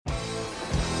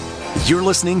You're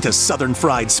listening to Southern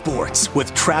Fried Sports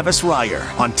with Travis Reier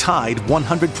on Tide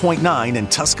 100.9 in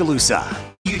Tuscaloosa.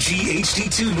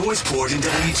 WGHD2 Northport and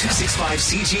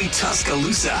W265CG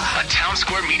Tuscaloosa, a Town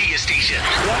Square media station.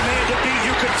 One man to beat,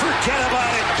 you can forget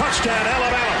about it. Touchdown,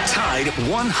 Alabama. Tide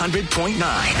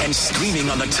 100.9 and streaming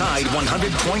on the Tide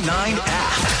 100.9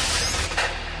 app.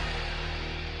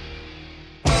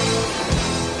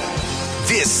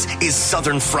 This is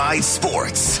Southern Fried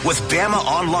Sports with Bama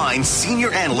Online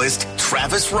senior analyst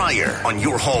Travis Reier on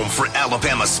your home for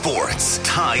Alabama sports.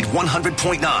 Tide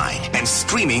 100.9 and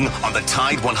streaming on the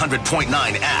Tide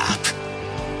 100.9 app.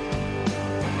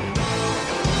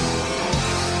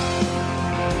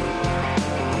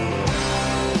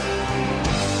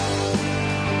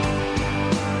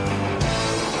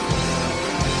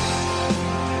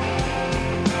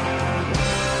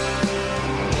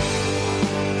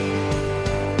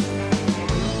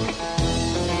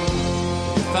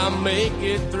 Make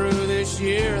it through this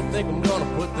year, I think I'm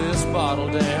gonna put this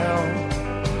bottle down.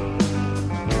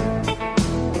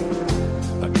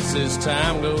 I guess as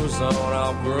time goes on,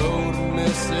 I'll grow to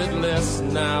miss it less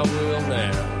than I will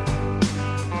now.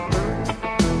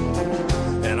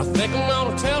 And I think I'm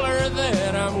gonna tell her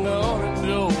that I'm gonna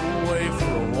go away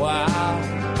for a while,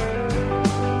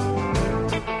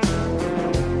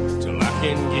 till I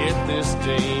can get this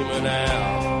demon out.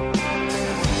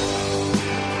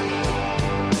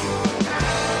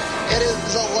 It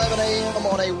is 11 a.m.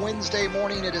 on a Wednesday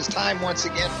morning. It is time once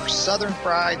again for Southern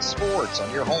Fried Sports on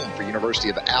your home for University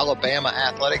of Alabama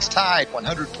Athletics. Tide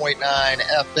 100.9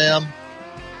 FM.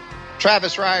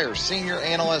 Travis Reier, senior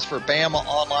analyst for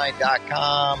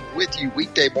BamaOnline.com, with you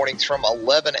weekday mornings from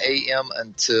 11 a.m.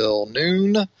 until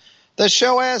noon. The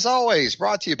show, as always,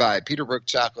 brought to you by Peterbrook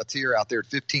Chocolatier out there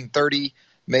at 1530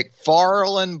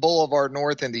 McFarland Boulevard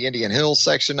North in the Indian Hills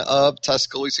section of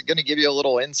Tuscaloosa. Going to give you a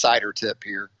little insider tip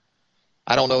here.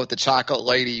 I don't know if the chocolate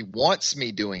lady wants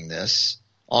me doing this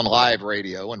on live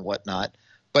radio and whatnot,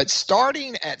 but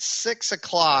starting at 6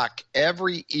 o'clock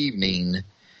every evening,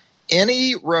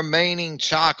 any remaining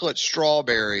chocolate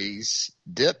strawberries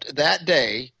dipped that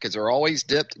day, because they're always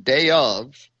dipped day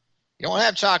of. You don't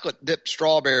have chocolate dipped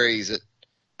strawberries at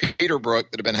Peterbrook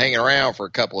that have been hanging around for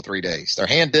a couple of 3 days. They're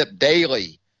hand dipped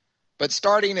daily. But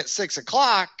starting at 6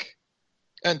 o'clock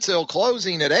until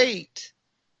closing at 8,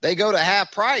 they go to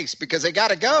half price because they got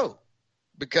to go,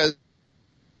 because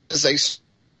they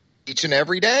each and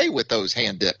every day with those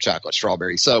hand-dipped chocolate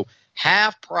strawberries. So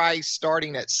half price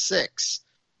starting at 6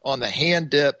 on the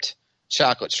hand-dipped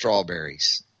chocolate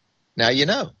strawberries. Now you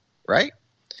know, right?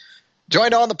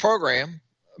 Joined on the program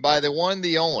by the one,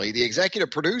 the only, the executive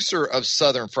producer of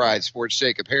Southern Fried Sports,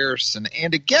 Jacob Harrison,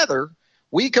 and together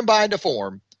we combine to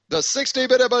form the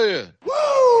 60-bit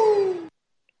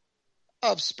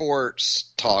of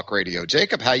sports talk radio.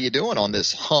 Jacob, how you doing on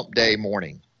this hump day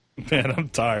morning? Man, I'm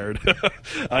tired.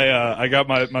 I got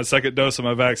my second dose of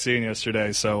my vaccine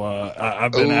yesterday, so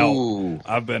I've been out.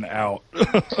 I've been out.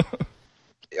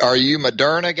 Are you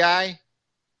Moderna guy?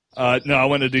 No, I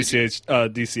went to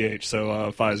DCH,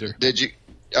 so Pfizer. Did you?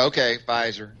 Okay,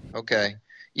 Pfizer. Okay.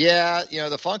 Yeah,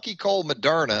 the funky cold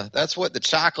Moderna, that's what the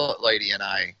chocolate lady and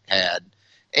I had.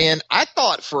 And I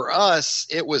thought for us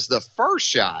it was the first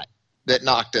shot that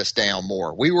knocked us down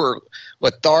more. We were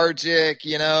lethargic,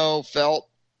 felt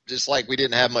just like we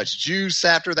didn't have much juice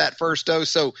after that first dose.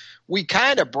 So we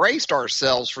kind of braced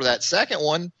ourselves for that second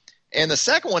one. And the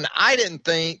second one, I didn't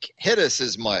think hit us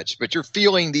as much, but you're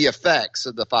feeling the effects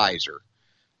of the Pfizer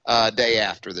day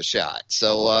after the shot.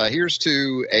 So here's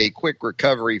to a quick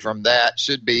recovery from that,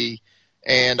 should be.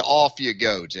 And off you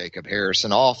go, Jacob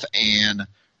Harrison, off and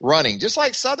running, just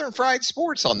like Southern Fried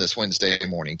Sports on this Wednesday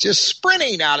morning, just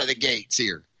sprinting out of the gates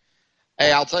here.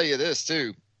 Hey, I'll tell you this,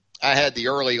 too. I had the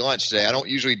early lunch today. I don't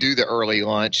usually do the early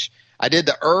lunch. I did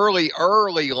the early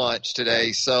lunch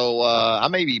today, so I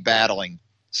may be battling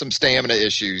some stamina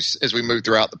issues as we move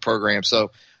throughout the program. So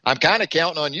I'm kind of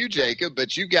counting on you, Jacob,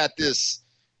 but you got this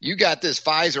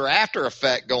Pfizer after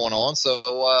effect going on, so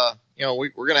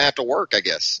we're going to have to work, I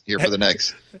guess, here for the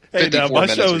next 54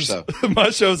 minutes or so.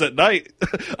 My show's at night.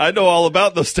 I know all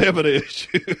about those stamina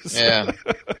issues. Yeah.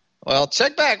 Well,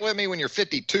 check back with me when you're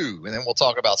 52, and then we'll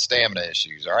talk about stamina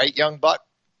issues. All right, young buck?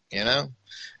 I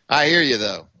hear you,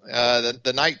 though.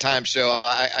 The nighttime show,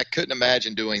 I couldn't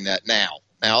imagine doing that now.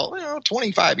 Now,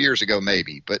 25 years ago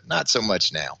maybe, but not so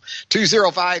much now.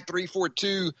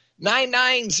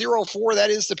 205-342-9904. That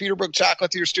is the Peterbrook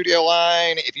Chocolatier studio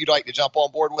line. If you'd like to jump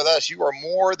on board with us, you are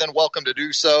more than welcome to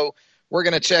do so. We're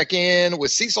going to check in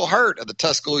with Cecil Hurt of the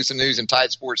Tuscaloosa News and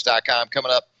TideSports.com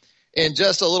coming up in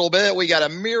just a little bit. We got a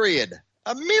myriad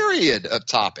of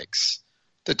topics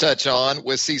to touch on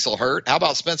with Cecil Hurt. How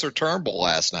about Spencer Turnbull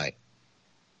last night?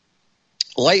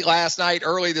 Late last night,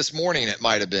 early this morning it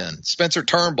might have been. Spencer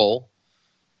Turnbull,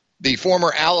 the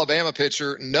former Alabama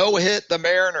pitcher, no-hit the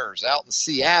Mariners out in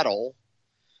Seattle.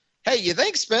 Hey, you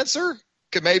think Spencer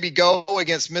could maybe go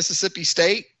against Mississippi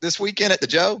State this weekend at the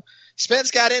Joe?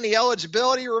 Spence got any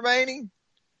eligibility remaining?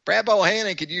 Brad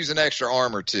Bohannon could use an extra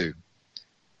arm or two.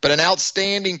 But an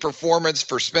outstanding performance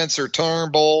for Spencer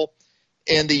Turnbull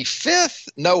in the 5th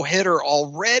no-hitter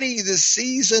already this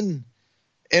season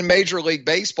in Major League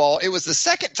Baseball. It was the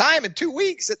 2nd time in 2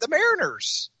 weeks that the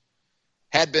Mariners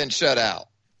had been shut out.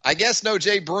 I guess no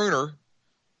Jay Bruner,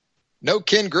 no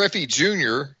Ken Griffey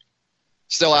Jr.,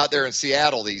 still out there in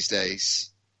Seattle these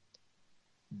days.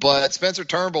 But Spencer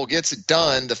Turnbull gets it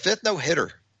done, the 5th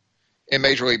no-hitter in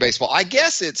Major League Baseball. I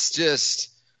guess it's just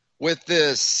with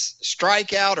this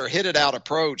strikeout or hit it out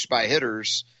approach by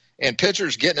hitters and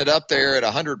pitchers getting it up there at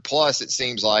 100 plus, it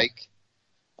seems like,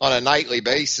 on a nightly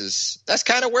basis. That's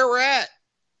kind of where we're at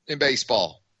in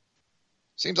baseball.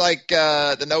 Seems like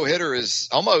the no-hitter is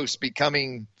almost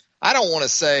becoming, I don't want to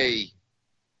say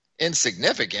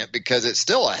insignificant because it's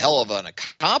still a hell of an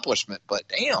accomplishment, but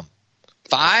damn,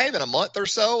 5 in a month or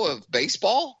so of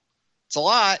baseball? It's a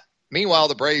lot. Meanwhile,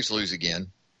 the Braves lose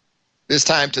again, this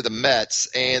time to the Mets,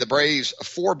 and the Braves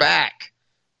 4 back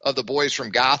of the boys from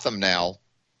Gotham now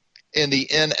in the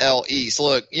NL East.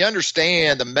 Look, you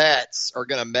understand the Mets are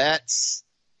going to Mets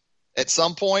at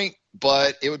some point,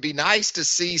 but it would be nice to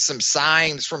see some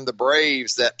signs from the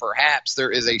Braves that perhaps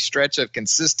there is a stretch of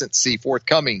consistency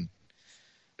forthcoming,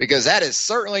 because that has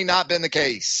certainly not been the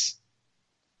case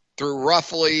through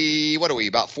roughly,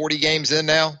 about 40 games in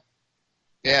now?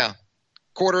 Yeah,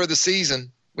 quarter of the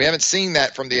season. We haven't seen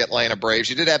that from the Atlanta Braves.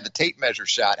 You did have the tape measure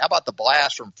shot. How about the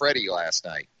blast from Freddie last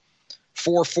night?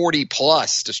 440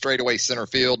 plus to straightaway center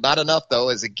field. Not enough, though,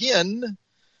 as again,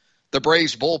 the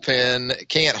Braves bullpen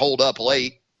can't hold up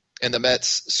late, and the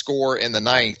Mets score in the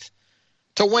 9th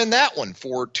to win that one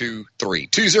 4-2-3.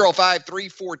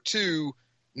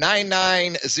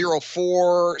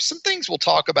 205-342-9904. Some things we'll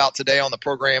talk about today on the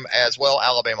program as well.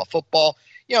 Alabama football.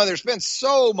 You know, there's been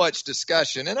so much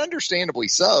discussion, and understandably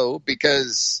so,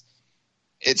 because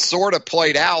it sort of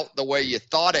played out the way you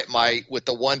thought it might with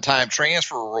the one-time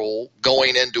transfer rule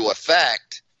going into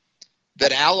effect,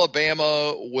 that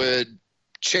Alabama would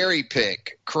cherry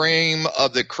pick cream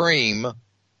of the cream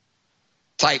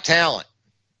type talent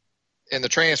in the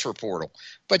transfer portal.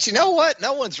 But you know what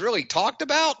no one's really talked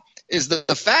about is the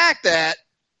fact that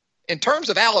in terms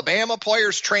of Alabama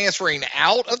players transferring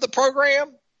out of the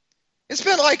program, it's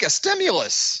been like a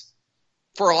stimulus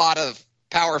for a lot of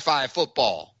Power 5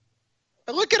 football.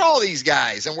 And look at all these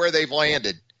guys and where they've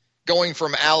landed going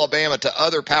from Alabama to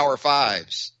other Power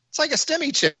 5s. It's like a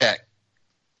stimmy check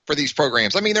for these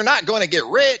programs. I mean, they're not going to get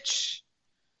rich,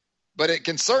 but it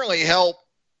can certainly help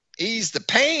ease the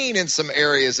pain in some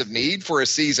areas of need for a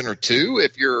season or two.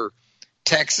 If you're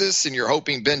Texas and you're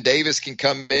hoping Ben Davis can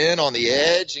come in on the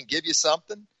edge and give you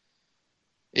something.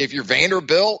 If you're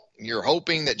Vanderbilt and you're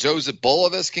hoping that Joseph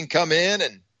Bulovas can come in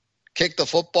and kick the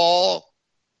football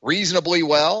reasonably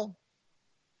well.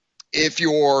 If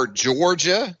you're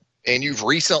Georgia and you've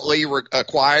recently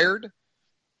acquired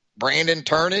Brandon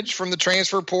Turnage from the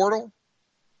transfer portal,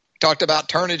 talked about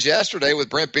Turnage yesterday with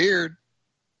Brent Beard,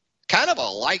 kind of a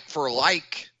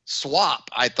like-for-like swap,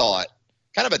 I thought.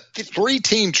 Kind of a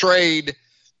 3-team trade,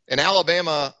 and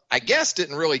Alabama, I guess,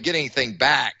 didn't really get anything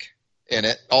back in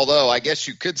it, although I guess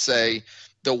you could say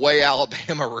the way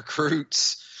Alabama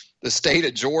recruits the state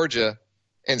of Georgia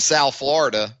and South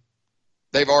Florida,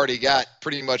 they've already got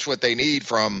pretty much what they need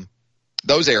from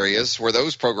those areas where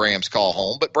those programs call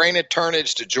home. But Brandon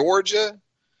Turnage to Georgia,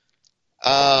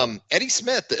 Eddie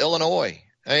Smith to Illinois.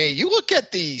 I mean, you look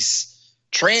at these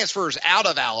transfers out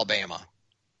of Alabama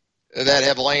that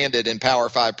have landed in Power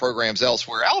 5 programs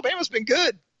elsewhere. Alabama's been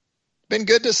good. Been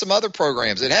good to some other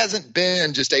programs. It hasn't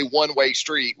been just a one-way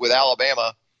street with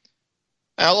Alabama.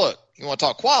 Now, look, you want to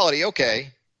talk quality?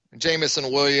 Okay.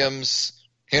 Jamison Williams,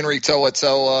 Henry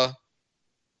To'oTo'o,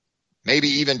 maybe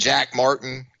even Jack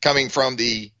Martin coming from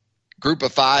the group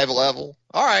of 5 level.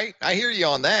 All right, I hear you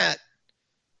on that.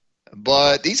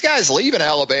 But these guys leaving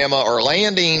Alabama are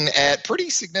landing at pretty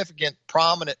significant,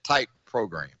 prominent type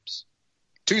programs.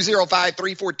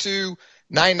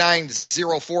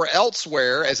 205-342-9904.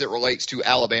 Elsewhere, as it relates to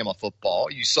Alabama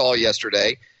football, you saw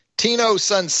yesterday, Tino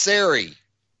Sunseri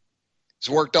has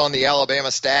worked on the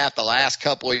Alabama staff the last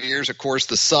couple of years. Of course,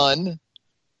 the son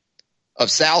of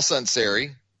Sal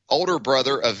Sunseri, older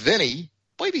brother of Vinny.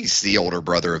 I believe he's the older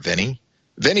brother of Vinny.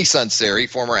 Vinny Sunseri,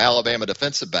 former Alabama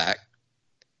defensive back.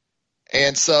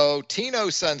 And so Tino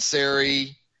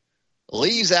Sunseri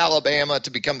leaves Alabama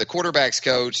to become the quarterback's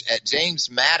coach at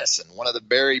James Madison, one of the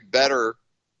very better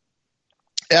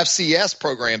FCS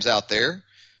programs out there.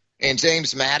 And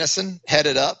James Madison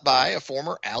headed up by a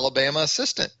former Alabama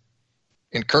assistant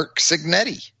in Kirk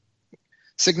Cignetti.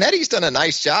 Cignetti's done a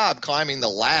nice job climbing the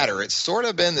ladder. It's sort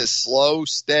of been this slow,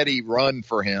 steady run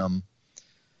for him. I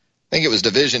think it was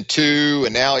Division II,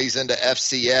 and now he's into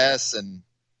FCS. And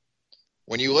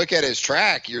when you look at his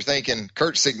track, you're thinking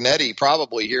Kirk Cignetti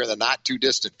probably here in the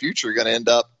not-too-distant future going to end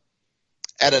up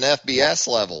at an FBS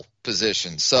level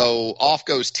position. So off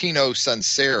goes Tino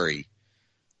Sunseri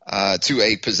to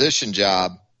a position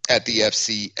job at the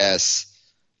FCS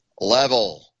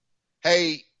level.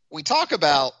 Hey, we talk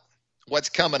about what's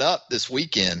coming up this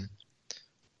weekend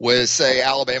with, say,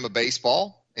 Alabama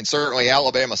baseball and certainly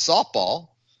Alabama softball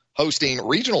hosting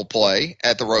regional play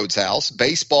at the Rhodes House,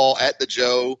 baseball at the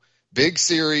Joe, big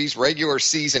series, regular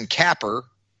season capper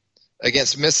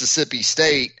against Mississippi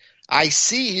State. I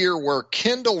see here where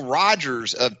Kendall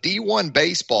Rogers of D1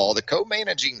 Baseball, the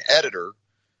co-managing editor,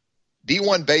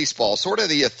 D1 Baseball, sort of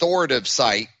the authoritative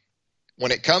site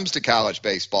when it comes to college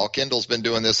baseball. Kendall's been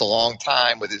doing this a long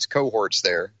time with his cohorts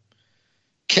there.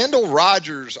 Kendall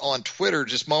Rogers on Twitter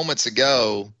just moments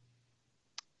ago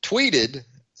tweeted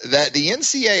that the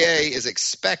NCAA is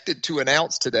expected to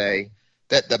announce today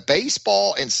that the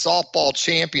baseball and softball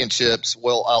championships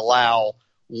will allow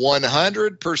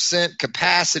 100%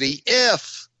 capacity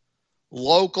if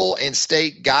local and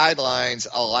state guidelines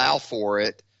allow for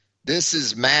it. This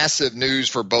is massive news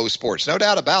for both sports. No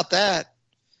doubt about that,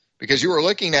 because you were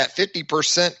looking at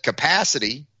 50%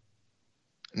 capacity.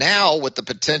 Now, with the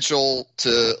potential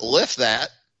to lift that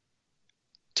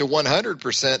to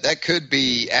 100%, that could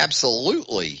be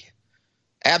absolutely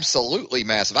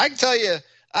massive. I can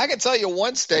tell you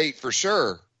one state for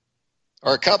sure,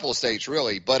 or a couple of states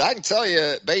really, but I can tell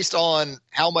you based on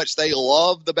how much they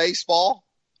love the baseball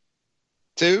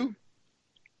too,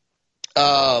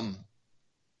 the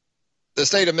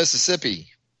state of Mississippi.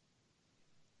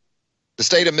 The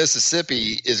state of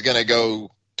Mississippi is going to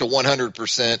go to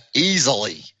 100%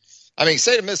 easily. I mean,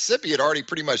 state of Mississippi had already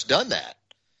pretty much done that.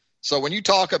 So when you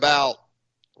talk about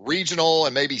regional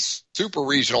and maybe super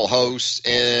regional hosts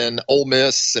in Ole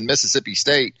Miss and Mississippi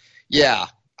State, yeah,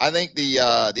 I think the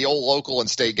old local and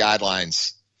state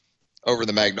guidelines over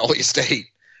the Magnolia State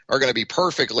are going to be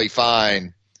perfectly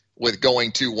fine with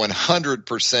going to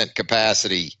 100%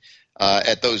 capacity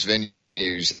at those venues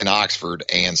in Oxford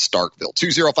and Starkville.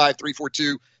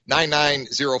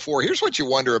 205-342-9904. Here's what you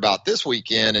wonder about this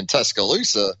weekend in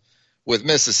Tuscaloosa with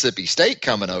Mississippi State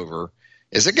coming over.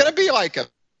 Is it going to be like a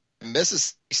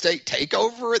Mississippi State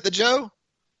takeover at the Joe?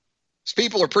 These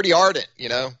people are pretty ardent, you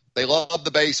know. They love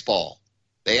the baseball.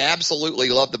 They absolutely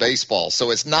love the baseball.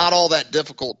 So it's not all that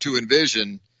difficult to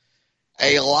envision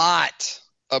a lot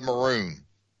of maroon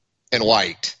and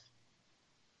white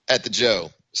at the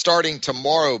Joe. Starting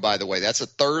tomorrow, by the way. That's a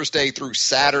Thursday through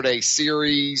Saturday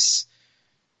series.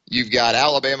 You've got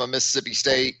Alabama, Mississippi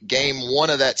State, game one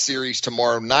of that series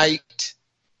tomorrow night.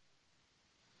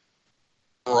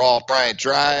 We're off Bryant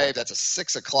Drive. That's a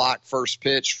 6 o'clock first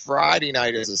pitch. Friday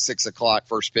night is a 6 o'clock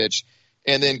first pitch.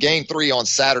 And then game three on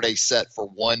Saturday set for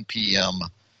 1 p.m.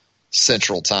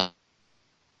 Central Time.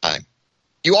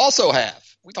 You also have,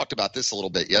 we talked about this a little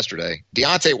bit yesterday,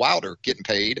 Deontay Wilder getting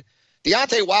paid.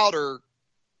 Deontay Wilder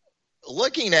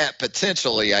looking at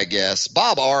potentially, I guess,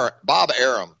 Bob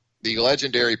Arum, the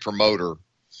legendary promoter,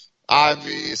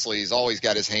 obviously he's always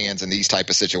got his hands in these type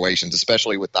of situations,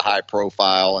 especially with the high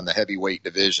profile and the heavyweight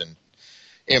division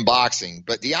in boxing.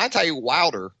 But Deontay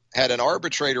Wilder had an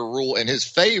arbitrator rule in his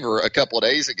favor a couple of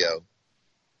days ago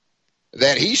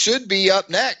that he should be up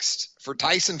next for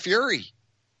Tyson Fury.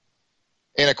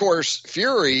 And, of course,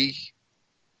 Fury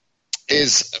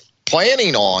is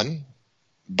planning on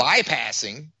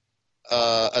bypassing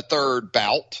a third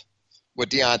bout with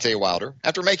Deontay Wilder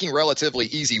after making relatively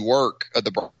easy work of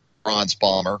the Bronze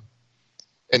Bomber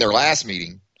in their last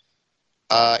meeting.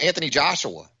 Anthony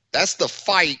Joshua, that's the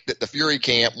fight that the Fury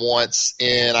camp wants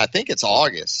in, I think it's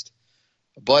August.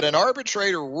 But an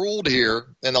arbitrator ruled here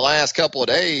in the last couple of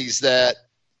days that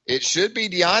it should be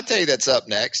Deontay that's up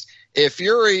next. If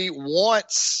Fury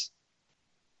wants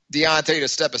Deontay to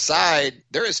step aside,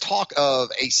 there is talk of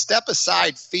a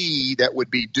step-aside fee that would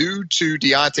be due to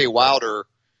Deontay Wilder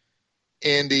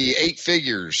in the 8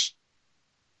 figures.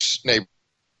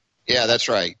 Yeah, that's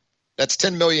right. That's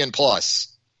 $10 million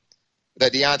plus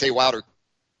that Deontay Wilder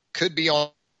could be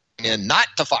on and not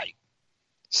to fight,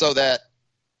 so that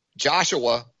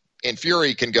Joshua and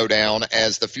Fury can go down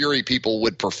as the Fury people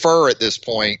would prefer at this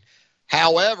point.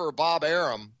 However, Bob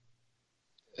Arum,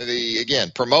 the,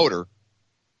 again, promoter,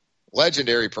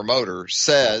 legendary promoter,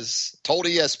 told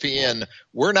ESPN,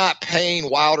 we're not paying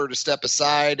Wilder to step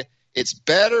aside. It's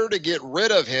better to get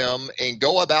rid of him and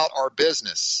go about our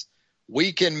business.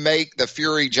 We can make the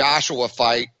Fury-Joshua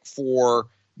fight for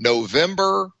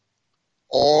November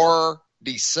or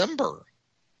December.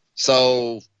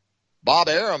 So Bob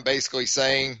Arum basically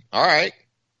saying, all right,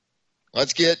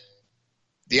 let's get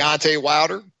Deontay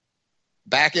Wilder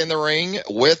back in the ring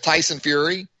with Tyson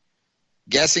Fury.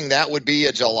 Guessing that would be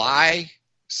a July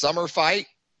summer fight.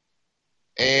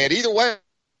 And either way,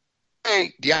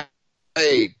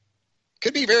 Deontay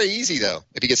could be very easy, though,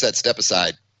 if he gets that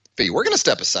step-aside fee. We're going to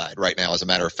step aside right now, as a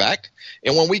matter of fact.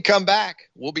 And when we come back,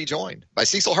 we'll be joined by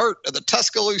Cecil Hurt of the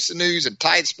Tuscaloosa News and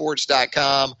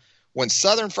TideSports.com when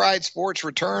Southern Fried Sports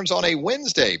returns on a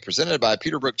Wednesday, presented by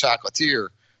Peterbrook Chocolatier,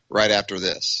 right after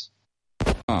this.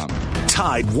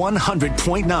 Tide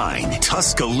 100.9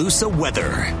 Tuscaloosa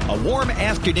weather. A warm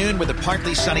afternoon with a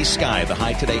partly sunny sky. The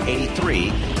high today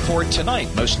 83. For tonight,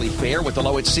 mostly fair with the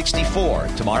low at 64.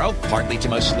 Tomorrow, partly to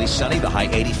mostly sunny, the high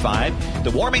 85.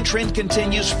 The warming trend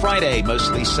continues Friday,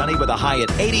 mostly sunny with a high at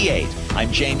 88.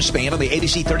 I'm James Spann on the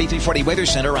ABC 3340 Weather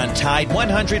Center on Tide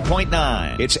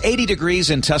 100.9. It's 80 degrees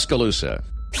in Tuscaloosa.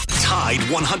 Tide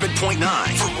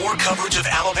 100.9. For more coverage of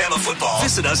Alabama football,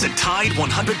 visit us at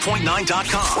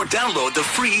Tide100.9.com or download the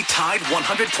free Tide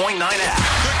 100.9 app.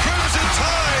 The Crimson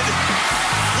Tide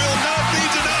will not be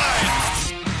denied.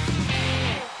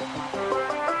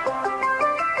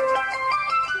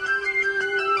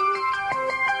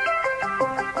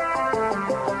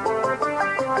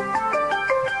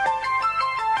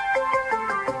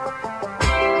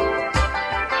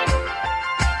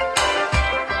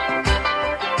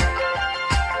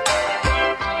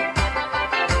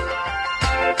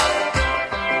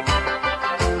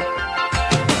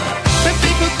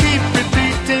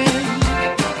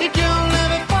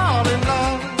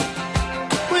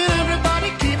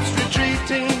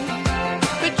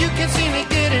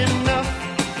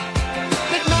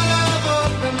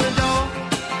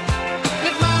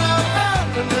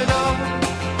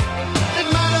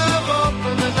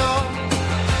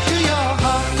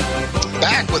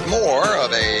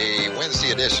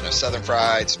 Southern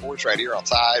Fried Sports right here on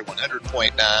Tide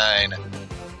 100.9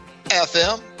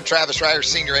 FM. Travis Ryder,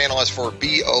 senior analyst for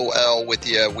BOL, with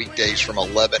you weekdays from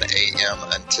 11 a.m.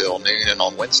 until noon. And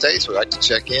on Wednesdays, we like to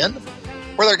check in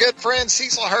with our good friend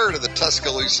Cecil Hurt of the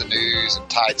Tuscaloosa News and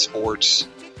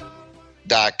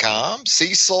TideSports.com.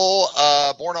 Cecil,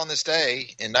 born on this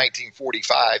day in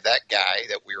 1945, that guy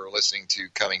that we were listening to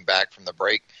coming back from the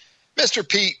break, Mr.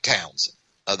 Pete Townsend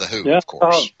of The Who, of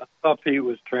course. I thought Pete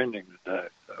was trending today.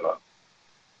 So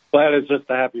glad it's just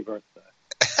a happy birthday.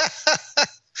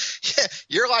 Yeah,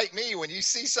 you're like me. When you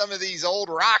see some of these old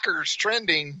rockers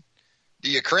trending,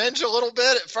 do you cringe a little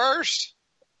bit at first?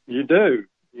 You do.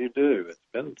 It's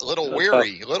been a little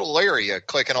weary, a little leery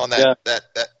clicking on that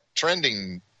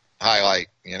trending highlight,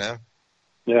 you know?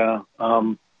 Yeah.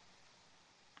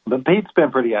 But Pete's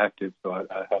been pretty active, so I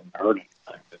haven't heard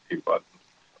anything that he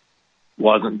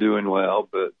wasn't doing well.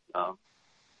 But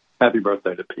happy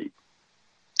birthday to Pete.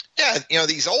 Yeah, you know,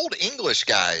 these old English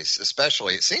guys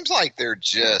especially, it seems like they're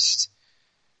just,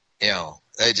 you know,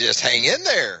 they just hang in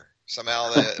there.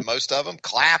 Somehow most of them,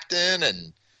 Clapton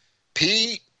and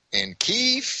Pete and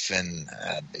Keith, and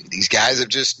these guys have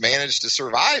just managed to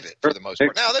survive it for the most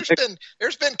part. Now,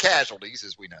 there's been casualties,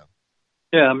 as we know.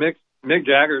 Yeah, Mick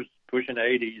Jagger's pushing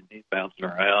 80, and he's bouncing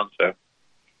around. So,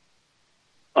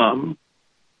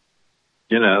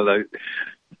 you know,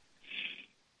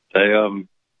 they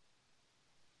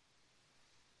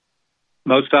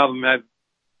most of them have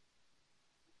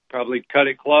probably cut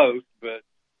it close, but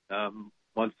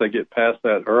once they get past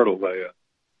that hurdle, they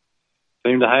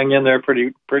seem to hang in there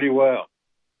pretty well.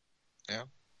 Yeah.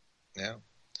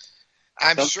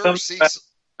 I'm sure. What's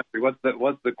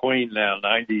the Queen now?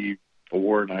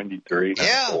 94, 93,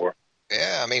 94.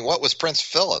 Yeah. I mean, what was Prince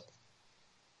Philip?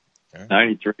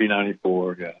 93,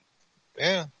 94. Yeah.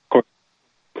 Yeah. Of course,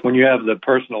 when you have the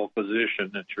personal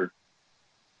physician at your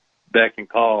beck and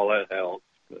call, that helps.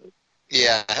 But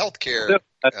yeah, healthcare.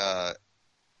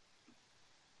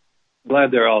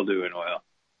 Glad they're all doing well.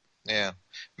 Yeah,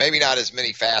 maybe not as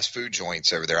many fast food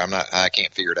joints over there. I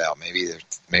can't figure it out. Maybe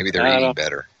they're eating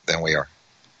better than we are.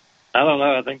 I don't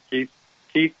know. I think Keith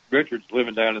Richards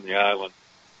living down in the island.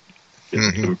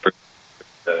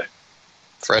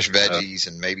 Fresh veggies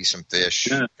and maybe some fish.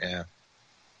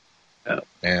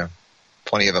 Yeah.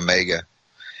 Plenty of omega.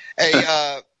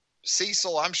 Hey,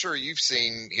 Cecil, I'm sure you've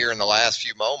seen here in the last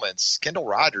few moments, Kendall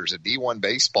Rogers at D1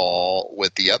 Baseball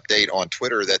with the update on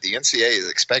Twitter that the NCAA is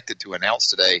expected to announce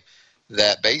today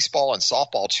that baseball and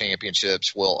softball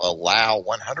championships will allow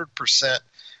 100%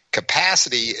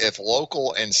 capacity if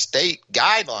local and state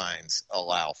guidelines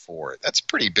allow for it. That's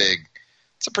pretty big.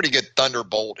 It's a pretty good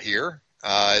thunderbolt here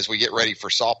as we get ready for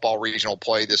softball regional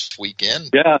play this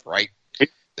weekend. Yeah. Right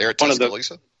there at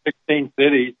Tuscaloosa. 16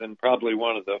 cities and probably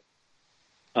one of the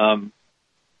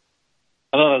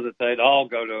I don't know that they'd all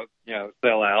go to,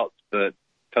 sellouts, but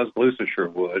Tuscaloosa sure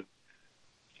would.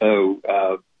 So,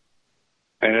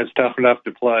 and it's tough enough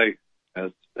to play,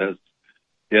 as the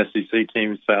SEC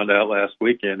teams found out last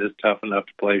weekend. It's tough enough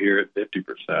to play here at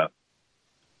 50%.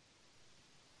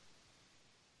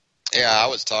 Yeah, I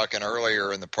was talking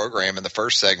earlier in the program in the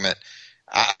first segment.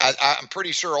 I'm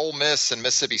pretty sure Ole Miss and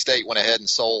Mississippi State went ahead and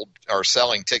are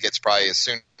selling tickets probably as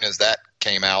soon as that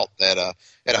came out at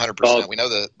 100%. We know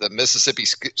the Mississippi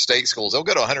State schools, they'll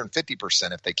go to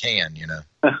 150% if they can,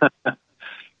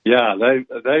 Yeah,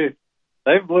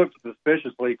 they've looked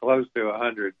suspiciously close to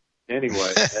 100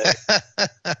 anyway.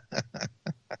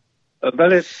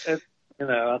 But it's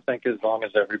I think as long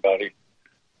as everybody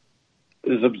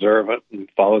is observant and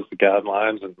follows the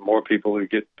guidelines, and more people who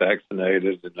get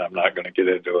vaccinated, and I'm not going to get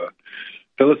into a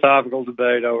philosophical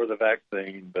debate over the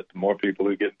vaccine, but the more people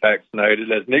who get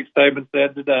vaccinated, as Nick Saban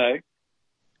said today,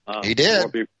 he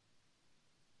did.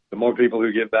 The more people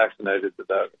who get vaccinated, the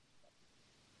better.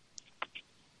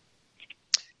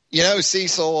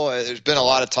 Cecil, there's been a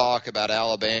lot of talk about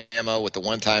Alabama with the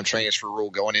one-time transfer rule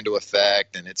going into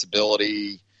effect and its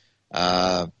ability,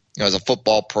 as a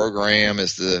football program,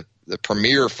 as the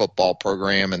premier football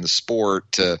program in the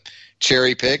sport to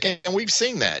cherry pick. And we've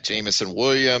seen that. Jamison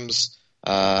Williams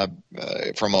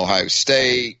from Ohio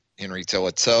State, Henry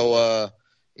To'oTo'o,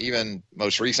 even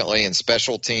most recently in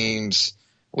special teams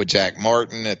with Jack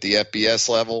Martin at the FBS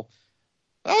level.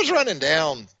 I was running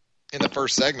down in the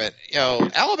first segment,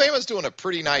 Alabama's doing a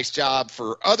pretty nice job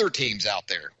for other teams out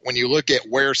there when you look at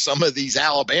where some of these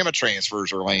Alabama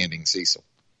transfers are landing, Cecil.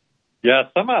 Yeah,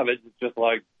 some of it is just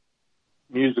like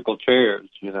musical chairs.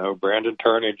 Brandon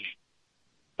Turnage,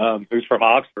 who's from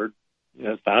Oxford,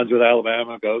 signs with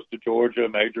Alabama, goes to Georgia.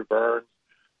 Major Burns,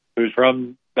 who's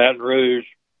from Baton Rouge,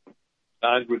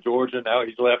 signs with Georgia. Now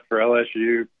he's left for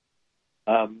LSU.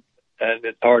 And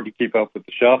it's hard to keep up with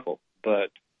the shuffle.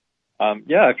 But,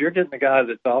 if you're getting a guy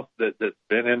that's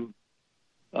been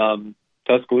in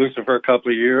Tuscaloosa for a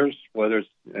couple of years, whether it's,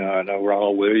 I know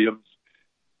Ronald Williams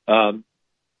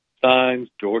signs,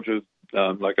 Georgia,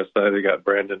 like I said, they got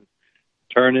Brandon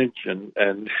Turnage, and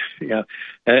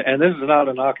this is not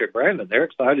a knock at Brandon. They're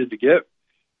excited to get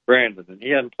Brandon, and he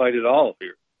hadn't played at all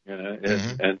here,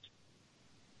 and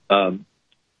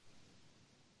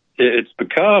it's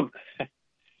become,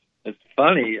 it's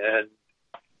funny, and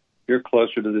you're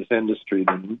closer to this industry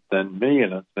than me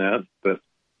in a sense, but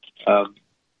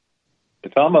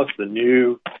it's almost the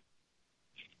new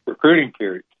recruiting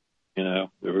period. The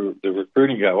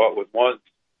recruiting guy, what was once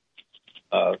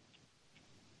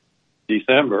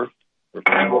December, or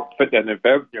then in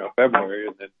February,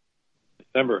 and then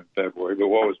December and February. But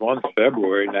what was once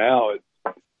February, now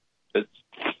it's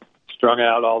strung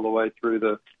out all the way through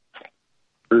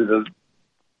the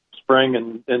spring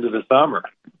and into the summer.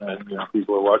 And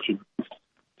people are watching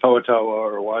To'oTo'o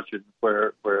or watching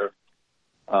where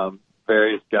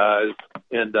various guys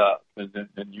end up, and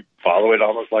you follow it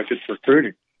almost like it's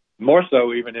recruiting. More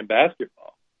so even in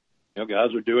basketball.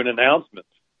 Guys are doing announcements.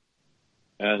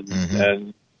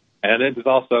 And it is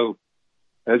also,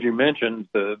 as you mentioned,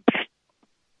 I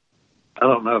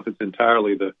don't know if it's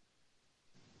entirely the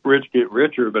rich get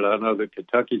richer, but I know that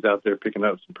Kentucky's out there picking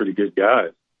up some pretty good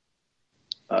guys.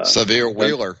 Severe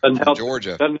Wheeler from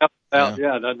Georgia. Doesn't help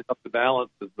the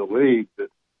balance of the league that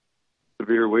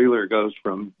Severe Wheeler goes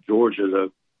from Georgia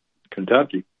to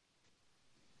Kentucky.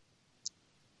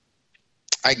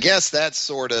 I guess that's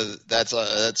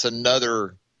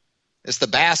another. It's the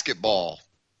basketball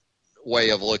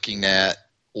way of looking at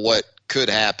what could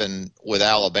happen with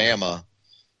Alabama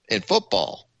in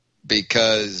football,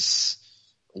 because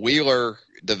Wheeler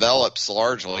develops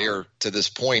largely, or to this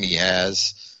point he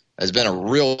has been a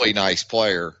really nice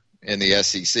player in the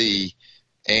SEC.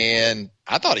 And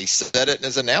I thought he said it in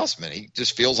his announcement. He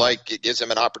just feels like it gives him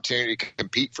an opportunity to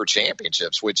compete for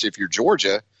championships, which if you're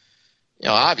Georgia,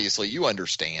 obviously you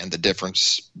understand the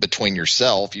difference between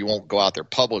yourself. You won't go out there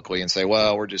publicly and say,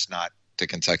 well, we're just not to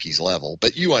Kentucky's level.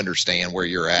 But you understand where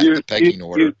you're at in the pecking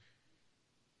order.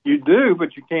 You do,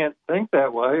 but you can't think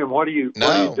that way. And what do you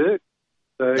do?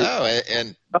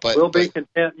 But we'll be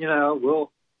content.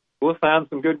 We'll find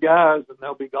some good guys, and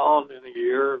they'll be gone in a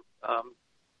year,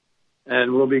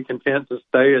 and we'll be content to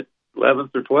stay at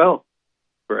 11th or 12th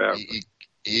forever.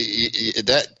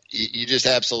 You just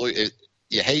absolutely.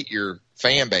 you hate your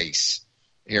fan base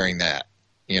hearing that,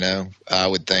 I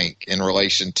would think, in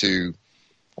relation to,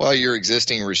 well, your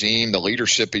existing regime, the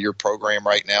leadership of your program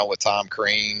right now with Tom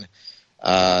Crean.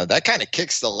 That kind of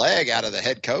kicks the leg out of the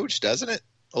head coach, doesn't it,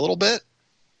 a little bit?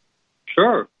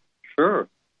 Sure.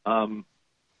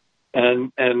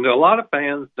 And a lot of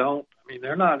fans don't,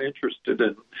 they're not interested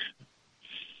in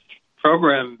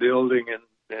program building in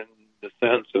the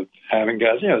sense of having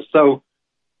guys,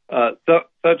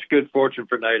 such good fortune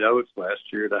for Nate Oates last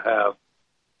year to have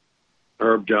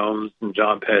Herb Jones and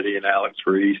John Petty and Alex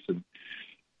Reese and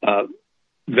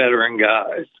veteran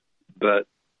guys. But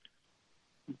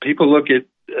people look at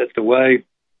the way,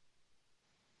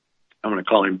 I'm going to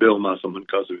call him Bill Musselman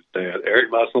because of his dad,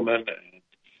 Eric Musselman,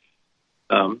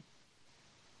 and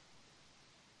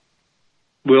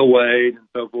Will Wade and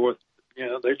so forth.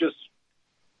 They just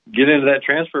get into that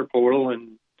transfer portal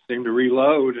and seem to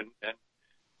reload and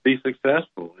be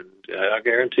successful. And I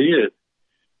guarantee you,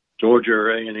 Georgia or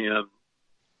A&M,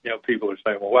 people are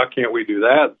saying, well, why can't we do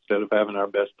that instead of having our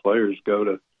best players go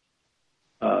to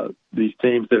these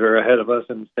teams that are ahead of us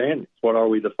in the standings? What are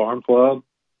we, the farm club?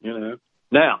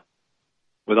 Now,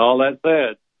 with all that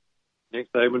said,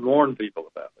 Nick Saban warned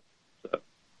people about it.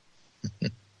 So.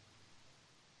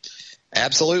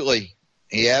 Absolutely.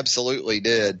 He absolutely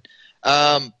did.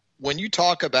 When you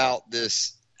talk about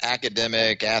this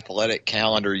academic athletic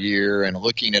calendar year and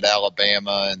looking at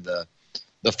Alabama and the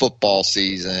football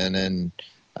season and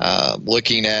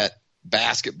looking at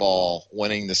basketball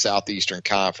winning the Southeastern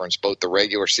Conference, both the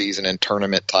regular season and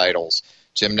tournament titles,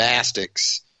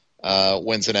 gymnastics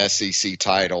wins an SEC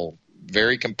title,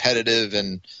 very competitive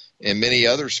in many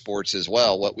other sports as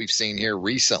well. What we've seen here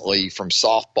recently from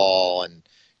softball and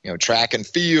track and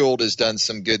field has done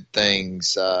some good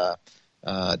things.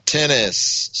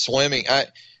 Tennis, swimming.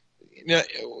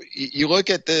 You look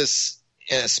at this,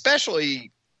 and especially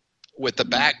with the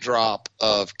backdrop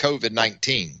of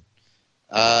COVID-19,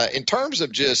 in terms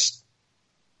of just,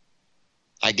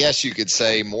 I guess you could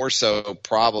say more so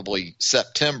probably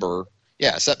September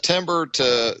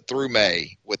through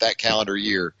May with that calendar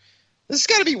year. This has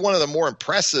got to be one of the more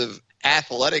impressive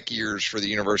athletic years for the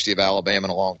University of Alabama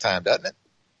in a long time, doesn't it?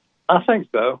 I think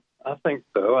so. I think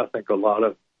a lot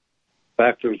of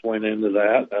factors went into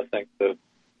that. I think the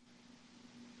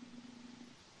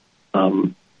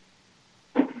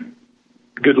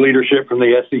good leadership from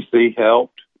the SEC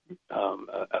helped.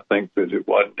 I think that it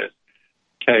wasn't as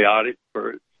chaotic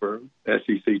for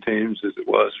SEC teams as it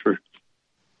was for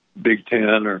Big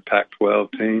Ten or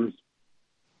Pac-12 teams.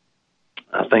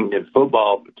 I think in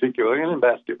football particularly, and in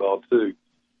basketball too,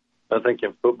 I think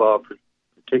in football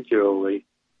particularly,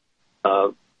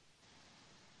 guys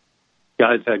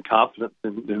had confidence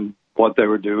in what they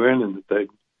were doing and that they'd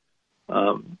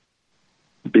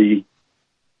be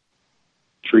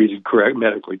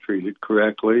medically treated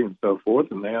correctly and so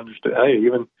forth. And they understood, hey,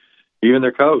 even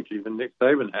their coach, even Nick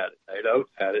Saban had it. Nate Oates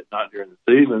had it, not during the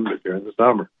season, but during the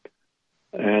summer.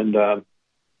 And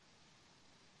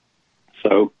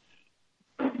so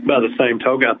by the same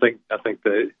token, I think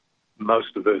that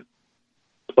most of the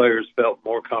players felt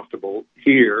more comfortable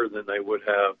here than they would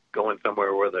have going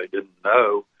somewhere where they didn't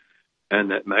know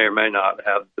and that may or may not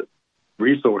have the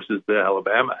resources that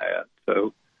Alabama had.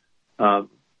 So,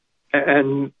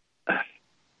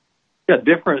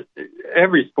 different.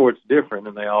 Every sport's different,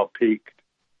 and they all peaked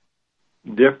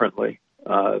differently.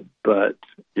 But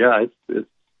yeah, it's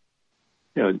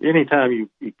anytime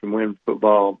you can win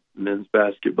football, men's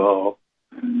basketball,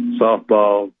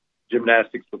 softball,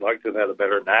 gymnastics would like to have had a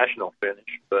better national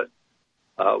finish, but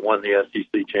won the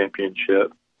SEC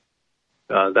championship.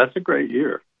 That's a great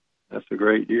year.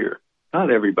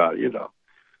 Not everybody,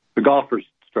 The golfers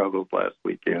struggled last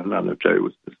weekend. I know Jay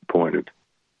was disappointed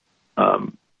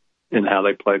in how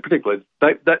they played. Particularly,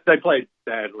 they played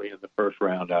badly in the first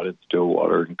round out in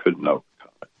Stillwater and couldn't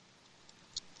overcome it.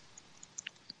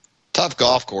 Tough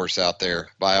golf course out there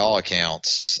by all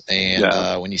accounts.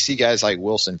 And when you see guys like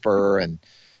Wilson Furr and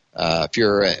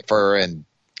Furr and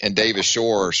Davis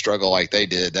Shore struggle like they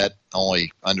did, that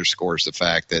only underscores the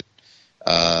fact that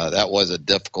that was a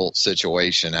difficult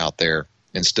situation out there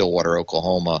in Stillwater,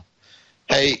 Oklahoma.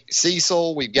 Hey,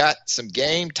 Cecil, we've got some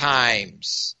game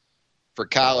times for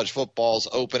college football's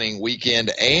opening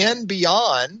weekend and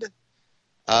beyond.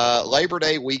 Labor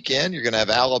Day weekend, you're going to have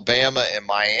Alabama and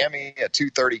Miami, a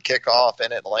 2:30 kickoff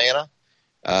in Atlanta.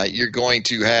 You're going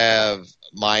to have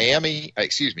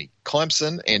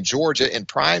Clemson and Georgia in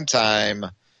prime time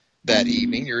that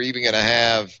evening. You're even going to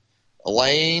have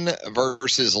Lane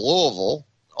versus Louisville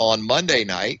on Monday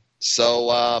night.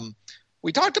 So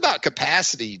We talked about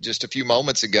capacity just a few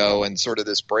moments ago and sort of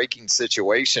this breaking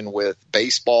situation with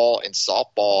baseball and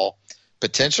softball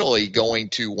potentially going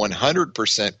to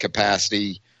 100%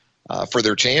 capacity for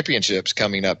their championships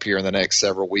coming up here in the next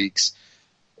several weeks.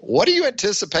 What do you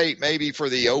anticipate maybe for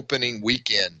the opening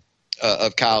weekend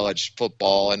of college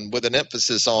football, and with an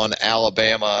emphasis on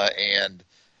Alabama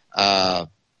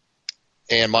and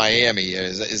Miami?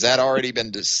 Is that already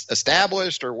been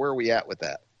established, or where are we at with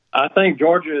that? I think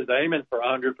Georgia is aiming for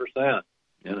 100%.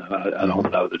 You know, I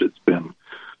don't know that it's been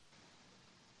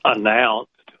announced,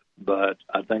 but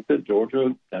I think that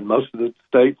Georgia and most of the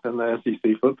states in the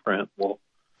SEC footprint will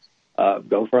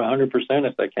go for 100%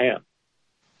 if they can.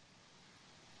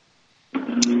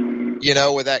 You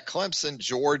know, with that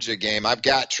Clemson-Georgia game, I've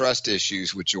got trust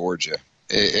issues with Georgia.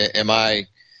 Am I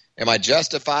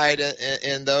justified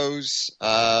in those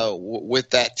with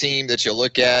that team that you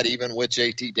look at, even with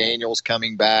JT Daniels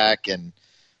coming back and,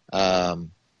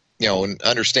 you know,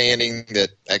 understanding that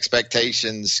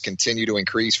expectations continue to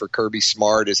increase for Kirby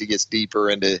Smart as he gets deeper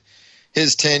into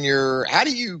his tenure? How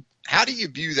do you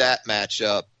view that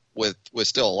matchup with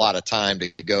still a lot of time to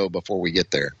go before we get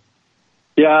there?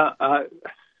 Yeah,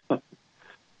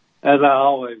 as I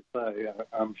always say,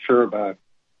 I'm sure by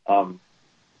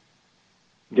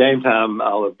game time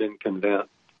I'll have been convinced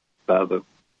by the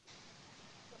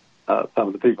some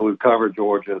of the people who cover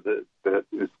Georgia that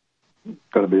it's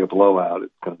going to be a blowout.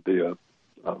 It's going to be a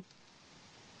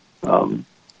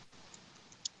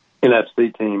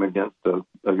NFC team against an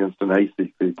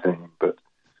ACC team, but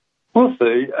we'll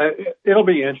see. It'll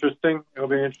be interesting. It'll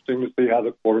be interesting to see how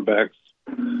the quarterbacks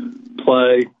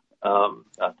play.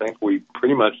 I think we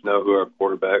pretty much know who our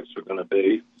quarterbacks are going to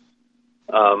be.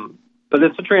 But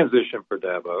it's a transition for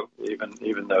Dabo,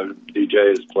 even though DJ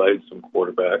has played some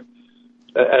quarterback.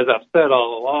 As I've said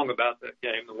all along about that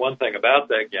game, the one thing about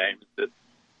that game is that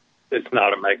it's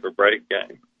not a make-or-break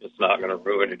game. It's not going to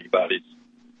ruin anybody's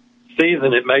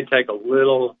season. It may take a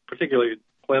little, particularly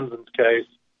Clemson's case.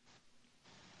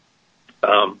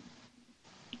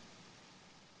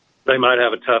 They might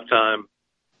have a tough time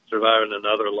surviving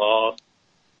another loss.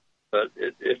 But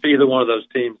if either one of those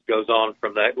teams goes on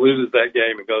from that, loses that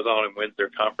game and goes on and wins their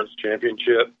conference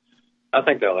championship, I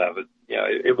think they'll have it. You know,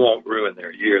 it won't ruin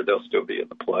their year. They'll still be in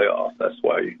the playoffs. That's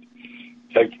why you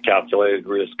take the calculated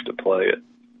risk to play it.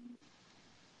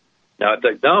 Now, if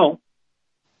they don't,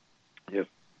 if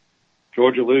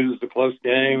Georgia loses a close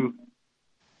game,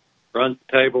 runs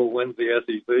the table, wins the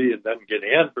SEC, and doesn't get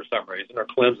in for some reason, or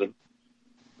Clemson,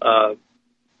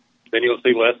 then you'll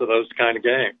see less of those kind of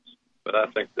games. But I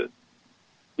think that,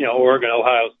 you know,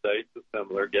 Oregon-Ohio State's a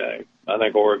similar game. I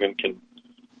think Oregon can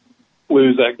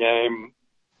lose that game,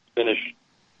 finish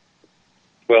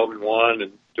 12-1,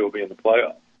 and still be in the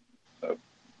playoffs. So,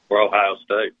 where Ohio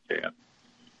State can.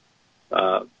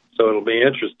 So it'll be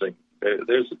interesting.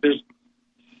 It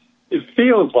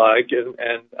feels like, and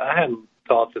I hadn't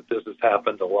thought that this has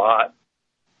happened a lot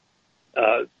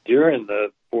during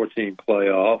the 14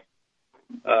 playoff,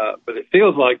 but it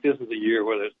feels like this is a year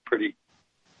where there's pretty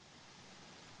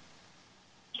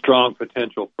strong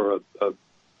potential for a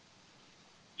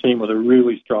team with a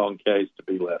really strong case to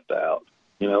be left out.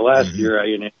 You know, last year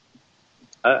A&M,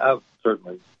 I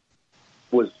certainly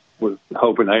was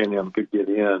hoping A&M could get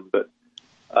in, but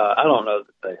I don't know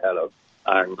that they had a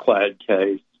ironclad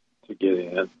case to get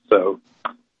in. So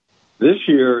this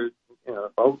year,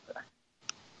 you know,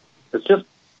 it's just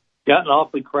gotten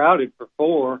awfully crowded for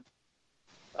four.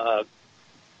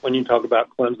 When you talk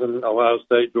about Clemson, Ohio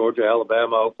State, Georgia,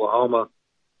 Alabama, Oklahoma,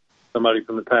 somebody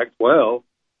from the Pac-12,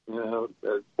 you know,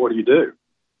 what do you do?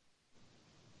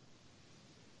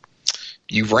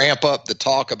 You ramp up the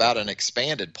talk about an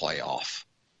expanded playoff,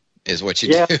 is what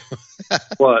you do.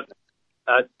 What?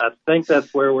 I think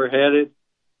that's where we're headed.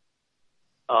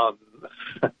 I'm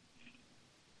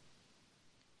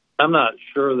not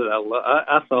sure that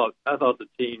I thought the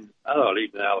team. I thought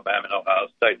even Alabama and Ohio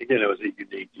State. Again, it was a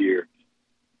unique year,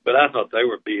 but I thought they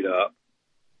were beat up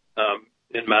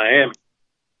in Miami.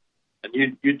 And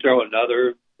you throw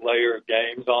another layer of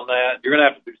games on that, you're going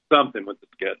to have to do something with the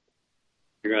schedule.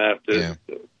 You're going to have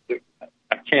to.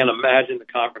 I can't imagine the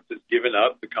conference is giving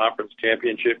up the conference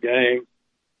championship game,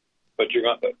 but you're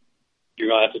going to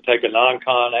have to take a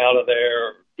non-con out of there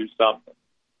or do something.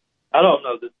 I don't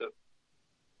know that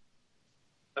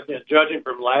again, judging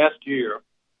from last year,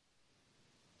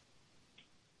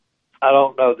 I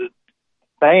don't know that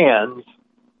fans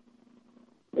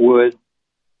would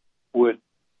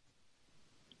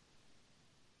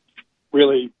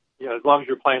really, you know, as long as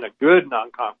you're playing a good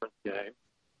non-conference game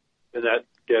in that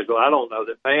schedule, I don't know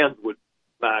that fans would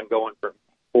mind going from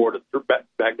 4 to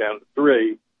back down to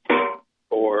 3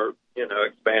 or,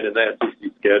 expanding the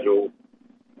SEC schedule,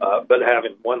 but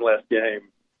having one less game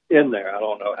in there. I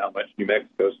don't know how much New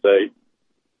Mexico State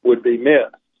would be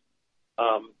missed.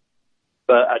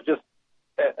 But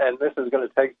and this is going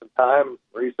to take some time,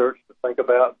 research to think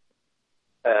about,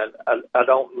 and I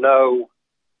don't know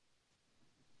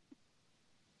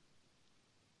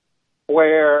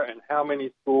where and how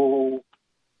many schools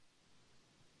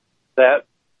that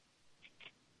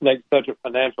makes such a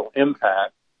financial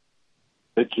impact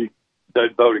that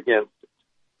they'd vote against it.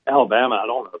 Alabama, I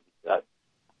don't know that.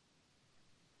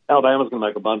 Alabama's going to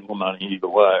make a bundle of money either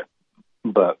way,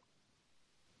 but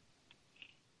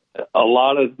a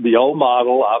lot of the old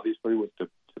model obviously was to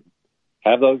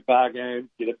have those bye games,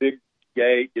 get a big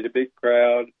gate, get a big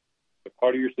crowd, a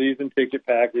part of your season ticket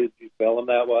package, you sell them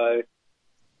that way.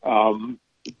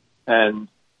 And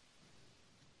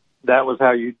that was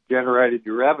how you generated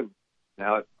your revenue.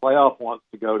 Now, if the playoff wants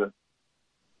to go to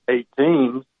 8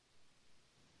 teams,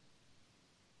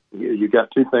 you got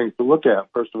two things to look at.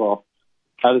 First of all,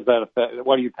 how does that affect,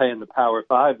 what are you paying the Power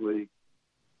 5 league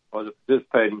or the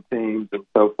participating teams and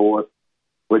so forth,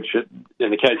 which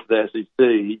in the case of the SEC,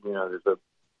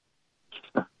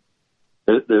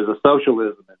 there's a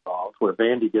socialism involved where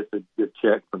Vandy gets a good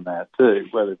check from that too,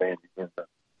 whether Vandy gets a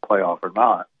playoff or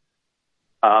not.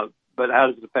 But how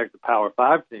does it affect the Power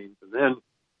 5 teams? And then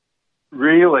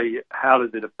really, how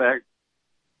does it affect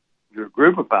your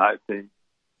group of 5 teams?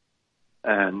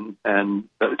 And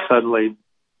suddenly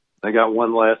they got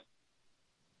one less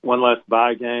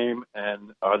bye game,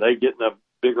 and are they getting a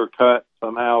bigger cut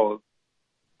somehow of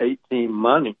 8-team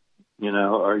money?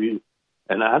 Are you?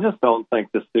 And I just don't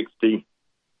think the 60.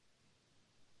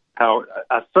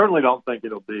 I certainly don't think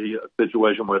it'll be a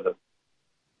situation where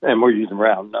and we're using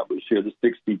round numbers here, the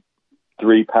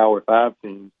 63 Power 5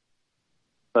 teams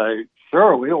say,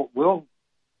 sure, we'll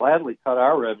gladly cut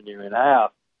our revenue in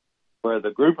half, where the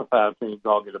group of 5 teams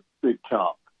all get a big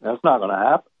chunk. That's not going to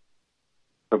happen.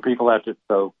 So people have to.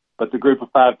 But the group of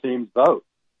 5 teams vote,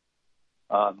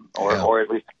 or at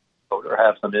least vote or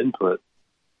have some input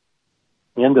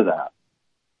into that.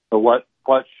 So what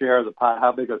share of the pie?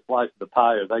 How big a slice of the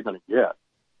pie are they going to get?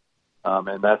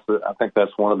 And I think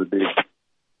that's one of the big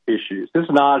issues.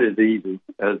 It's not as easy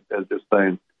as just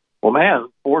saying, well, man,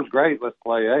 4's great, let's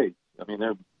play 8. I mean,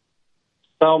 there are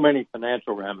so many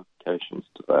financial ramifications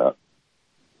to that.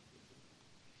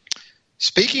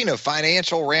 Speaking of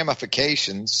financial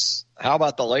ramifications, how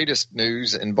about the latest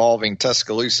news involving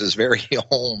Tuscaloosa's very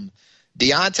own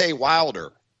Deontay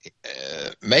Wilder?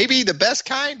 Maybe the best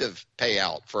kind of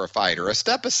payout for a fighter, a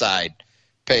step-aside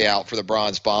payout for the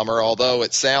Bronze Bomber, although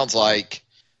it sounds like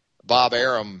Bob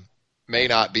Arum may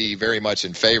not be very much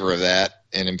in favor of that,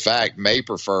 and in fact may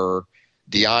prefer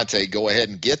Deontay go ahead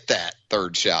and get that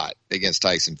third shot against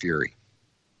Tyson Fury.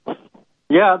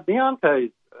 Yeah,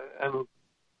 Deontay's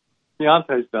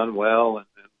done well and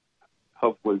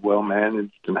hopefully well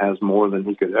managed and has more than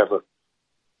he could ever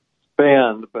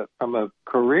spend. But from a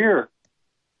career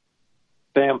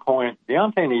standpoint,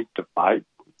 Deontay needs to fight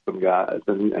some guys.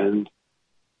 And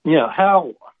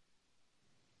how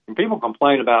when people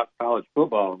complain about college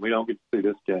football and we don't get to see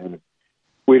this game and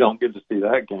we don't get to see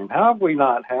that game, how have we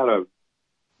not had a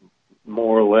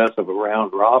more or less of a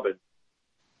round robin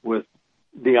with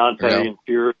Deontay and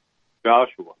Fury,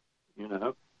 Joshua?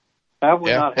 How have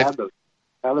we not had those?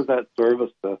 How does that serve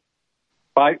us, the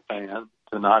fight fan,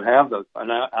 to not have those?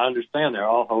 And I understand they're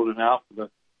all holding out for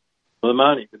the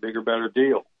money, the bigger, better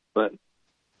deal. But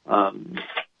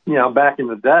back in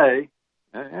the day,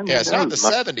 it's not the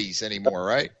 70s anymore,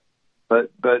 right?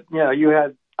 But you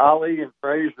had Ali and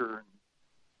Frazier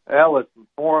and Ellis and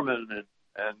Foreman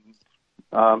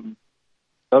and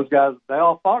those guys. They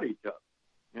all fought each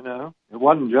other. It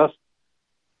wasn't just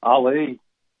Ali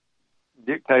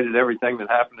dictated everything that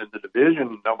happened in the division,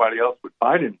 and nobody else would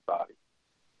fight anybody.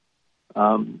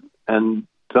 And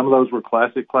some of those were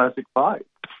classic fights.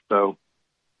 So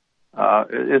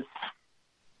it's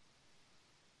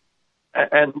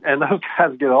and those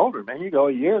guys get older, man. You go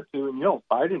a year or two and you don't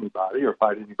fight anybody of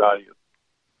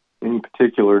any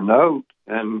particular note.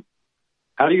 And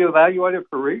how do you evaluate a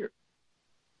career?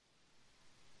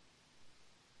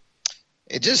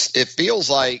 It feels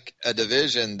like a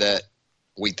division that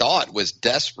we thought was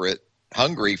desperate,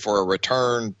 hungry for a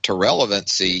return to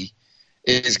relevancy,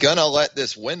 is going to let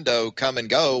this window come and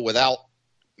go without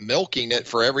milking it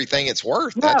for everything it's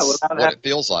worth. That's what it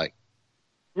feels like.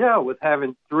 Yeah, with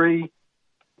having 3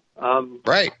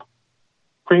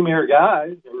 premier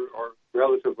guys, or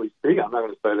relatively speaking, I'm not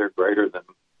going to say they're greater than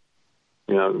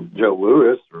Joe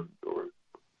Louis or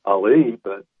Ali,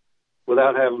 but with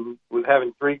having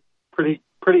 3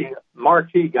 pretty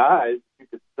marquee guys you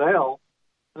excel,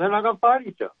 and they're not going to fight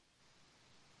each other.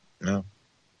 No.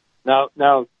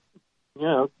 Now, you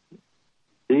know,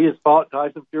 he has fought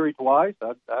Tyson Fury twice.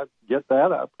 I get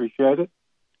that. I appreciate it.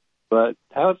 But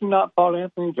how has he not fought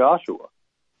Anthony Joshua?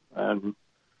 And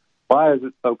why is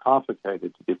it so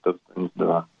complicated to get those things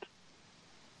done?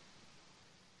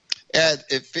 Yeah,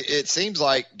 it seems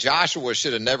like Joshua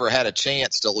should have never had a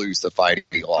chance to lose the fight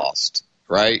he lost,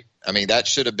 right? I mean, that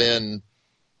should have been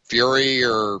Fury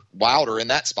or Wilder in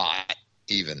that spot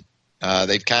even.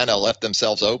 They've kind of left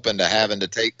themselves open to having to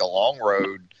take the long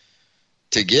road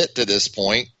to get to this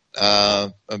point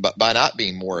by not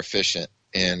being more efficient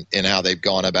in how they've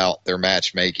gone about their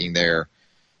matchmaking there.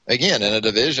 Again, in a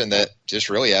division that just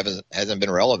really hasn't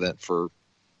been relevant for a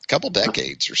couple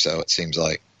decades or so, it seems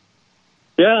like.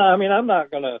 Yeah, I mean, I'm not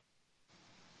going to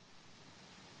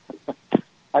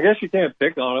 – I guess you can't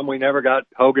pick on them. We never got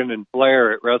Hogan and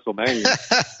Flair at WrestleMania.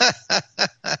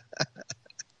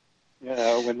 You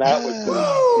know, when that was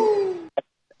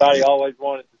everybody always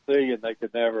wanted to see, and they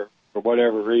could never, for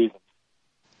whatever reason.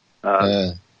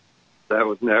 That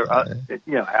was never,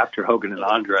 you know, after Hogan and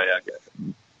Andre, I guess.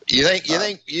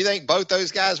 You think both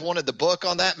those guys wanted the book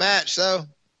on that match, though?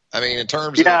 I mean, in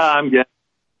terms of I'm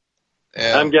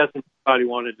guessing nobody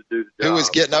wanted to do the job. Who was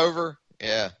getting over?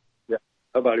 Yeah,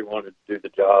 nobody wanted to do the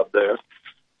job there,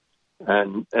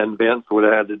 and Vince would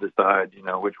have had to decide, you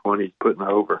know, which one he's putting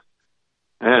over,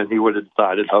 and he would have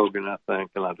decided Hogan, I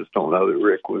think, and I just don't know that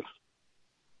Rick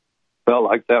felt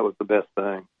like that was the best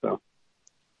thing. So.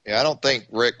 Yeah, I don't think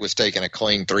Rick was taking a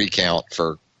clean 3 count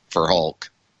for Hulk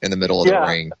in the middle of the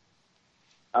ring.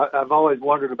 I've always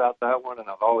wondered about that one, and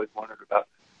I've always wondered about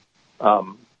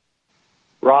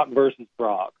Rock versus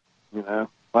Brock. You know,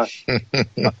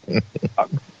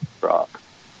 Brock.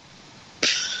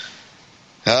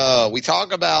 We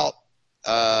talk about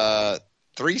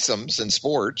threesomes in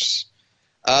sports.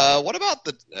 What about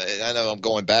I know I'm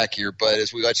going back here, but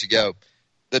as we let you go,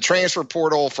 the transfer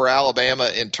portal for Alabama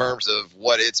in terms of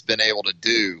what it's been able to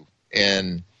do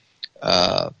in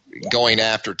going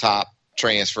after top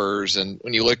transfers. And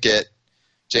when you look at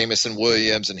Jamison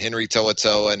Williams and Henry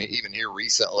To'oTo'o, and even here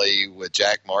recently with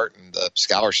Jack Martin, the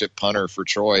scholarship punter for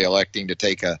Troy, electing to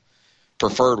take a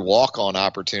preferred walk-on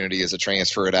opportunity as a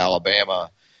transfer at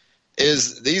Alabama,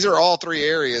 these are all 3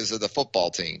 areas of the football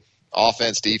team: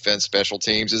 offense, defense, special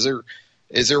teams.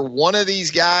 Is there one of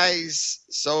these guys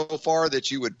so far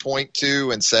that you would point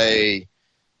to and say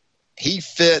he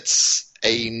fits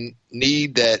a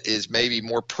need that is maybe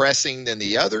more pressing than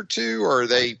the other 2, or are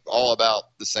they all about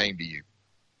the same to you?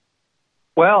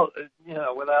 Well, you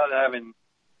know, without having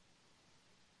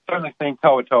certainly seen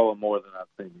To'oTo'o more than I've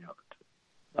seen the other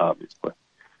 2, obviously.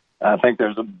 I think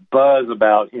there's a buzz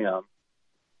about him,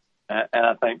 and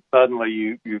I think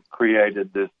suddenly you've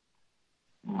created this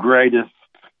greatest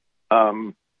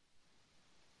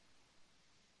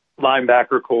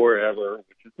linebacker core ever,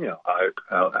 which is, you know,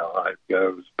 how high it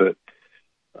goes. But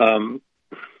I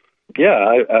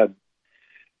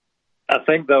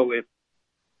think though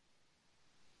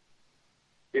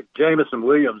if Jamison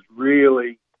Williams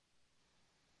really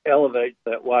elevates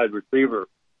that wide receiver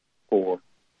core,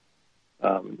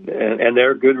 and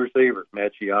they're good receivers,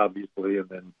 Mechie obviously, and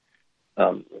then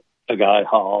a guy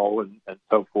Hall and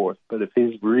so forth. But if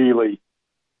he's really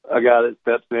a guy that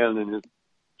steps in and is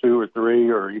 2 or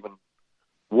 3 or even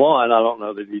 1, I don't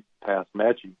know that he'd pass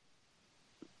Mechie,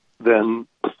 then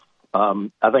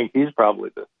I think he's probably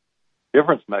the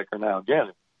difference maker. Now, again,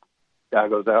 if the guy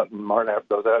goes out and Martin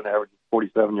goes out and averages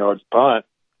 47 yards a punt,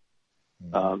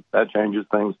 that changes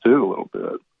things too a little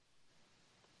bit.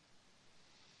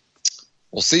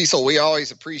 Well, Cecil, we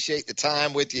always appreciate the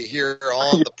time with you here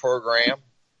on the program.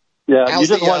 Yeah, how's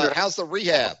the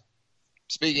rehab?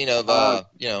 Speaking of,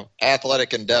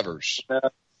 athletic endeavors.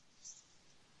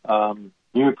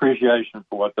 New appreciation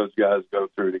for what those guys go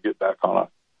through to get back on a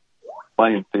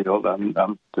playing field.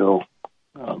 I'm still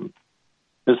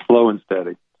just slow and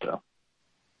steady. So.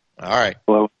 All right.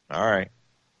 Slow. All right.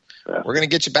 Yeah. We're going to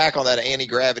get you back on that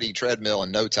anti-gravity treadmill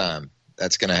in no time.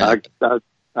 That's going to happen.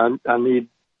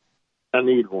 I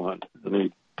need one. All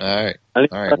right.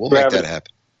 We'll make that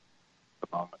happen.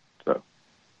 So.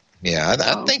 Yeah,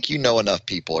 I think you know enough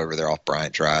people over there off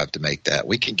Bryant Drive to make that.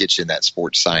 We can get you in that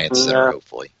sports science center,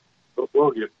 hopefully.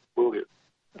 We'll get.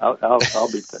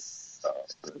 I'll be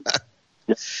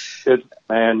there.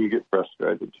 Man, you get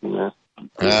frustrated, you know.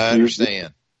 I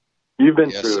understand. You've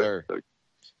been through it. So.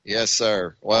 Yes,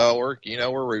 sir. Well, we're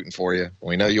rooting for you.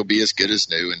 We know you'll be as good as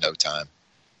new in no time.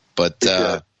 But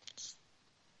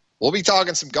We'll be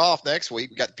talking some golf next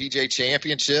week. We got the PGA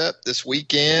Championship this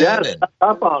weekend. Yeah, and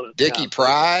up on it. Dickie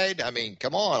Pride. I mean,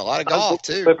 come on, a lot of golf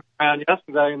too. Around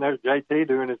yesterday, and there's JT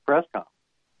doing his press conference.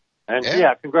 And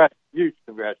huge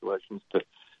congratulations to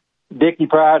Dickie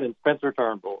Pride and Spencer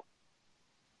Turnbull.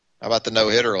 How about the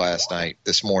no-hitter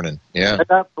this morning? Yeah.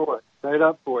 Stayed up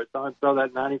for it. Don't throw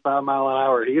that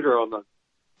 95-mile-an-hour heater on the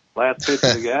last pitch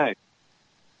of the game.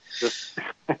 Just,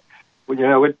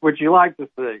 what you like to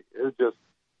see is just,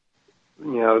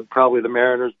 probably the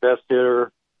Mariners' best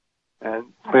hitter, and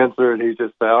Spencer, and he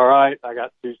just say, all right, I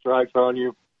got 2 strikes on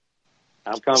you.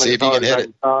 I'm coming. See if you can hit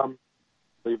it.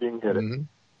 See if you can hit it. Mm-hmm.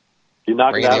 If you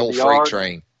knock it out of the yard,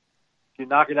 train. If you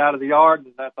knock it out of the yard,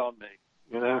 then that's on me.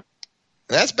 And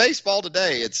that's baseball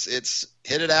today. It's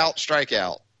hit it out, strike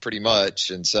out, pretty much.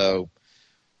 And so,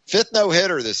 5th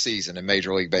no-hitter this season in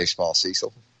Major League Baseball,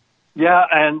 Cecil. Yeah,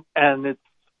 and it's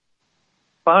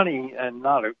funny and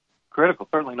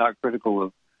certainly not critical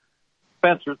of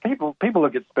Spencer. People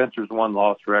look at Spencer's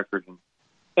 1-loss record and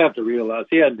they have to realize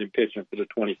he hadn't been pitching for the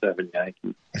 27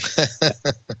 Yankees.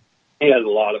 He has a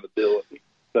lot of ability.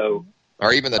 So,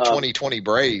 or even the 2020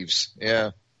 Braves,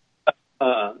 yeah.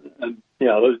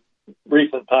 Those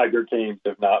recent Tiger teams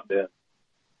have not been.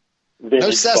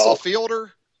 No Cecil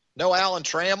Fielder, no Alan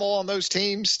Trammell on those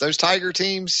teams, those Tiger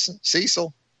teams,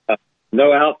 Cecil.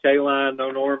 No Al Kaline,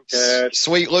 no Norm Cash.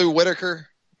 Sweet Lou Whitaker,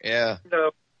 yeah.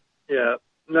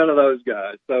 None of those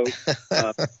guys. So,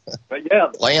 but yeah.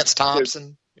 Lance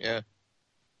Thompson, yeah.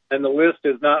 And the list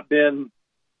has not been,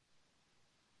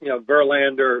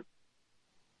 Verlander,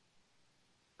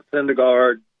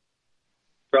 Syndergaard,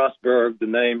 Strasburg, the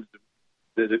names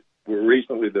that were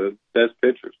recently the best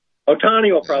pitchers.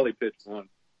 Ohtani will probably pitch one.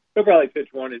 He'll probably pitch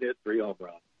one and hit 3 home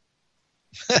runs.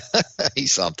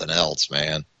 He's something else,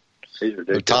 man. He's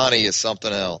ridiculous. Ohtani is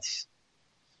something else.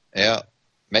 Yeah.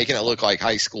 Making it look like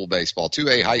high school baseball,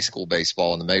 2A high school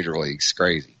baseball in the major leagues.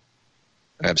 Crazy.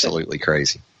 Absolutely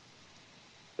crazy.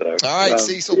 So, all right,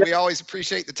 Cecil, we always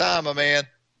appreciate the time, my man.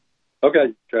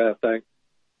 Okay, Trav, thanks.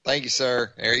 Thank you,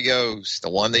 sir. There he goes. The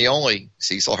one, the only,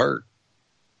 Cecil Hurt.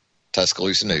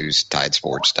 Tuscaloosa News,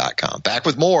 Tidesports.com. Back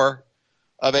with more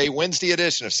of a Wednesday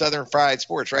edition of Southern Fried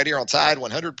Sports right here on Tide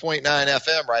 100.9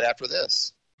 FM right after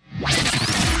this.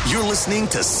 You're listening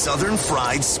to Southern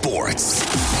Fried Sports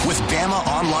with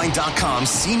BamaOnline.com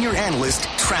senior analyst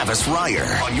Travis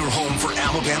Reier on your home for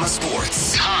Alabama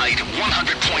sports. Tide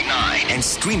 100.9 and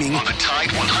streaming on the Tide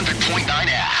 100.9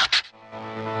 app.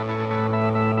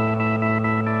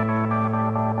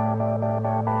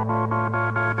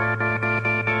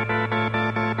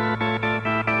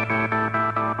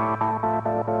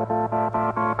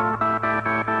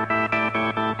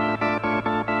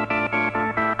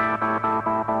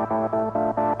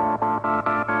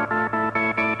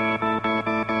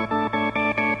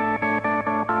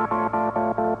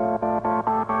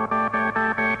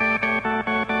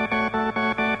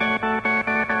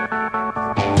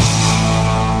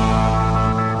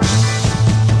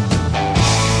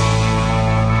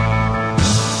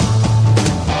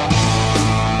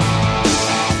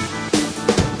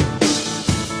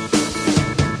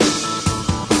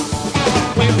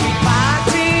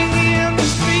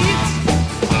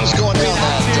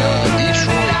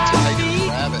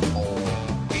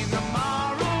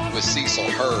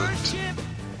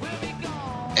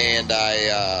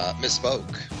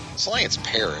 Misspoke. It's Lance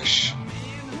Parrish,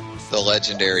 the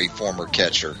legendary former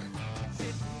catcher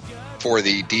for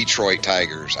the Detroit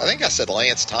Tigers. I think I said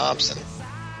Lance Thompson.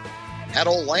 Had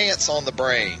old Lance on the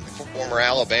brain, former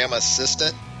Alabama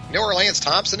assistant. You know where Lance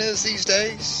Thompson is these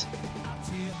days?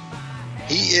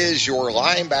 He is your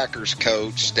linebackers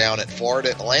coach down at Florida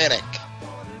Atlantic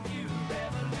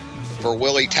for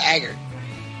Willie Taggart,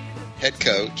 head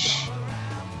coach.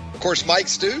 Of course, Mike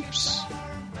Stoops,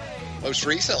 most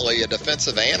recently a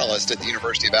defensive analyst at the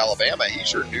University of Alabama.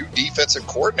 He's your new defensive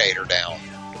coordinator down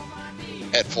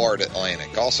at Florida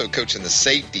Atlantic. Also coaching the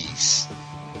safeties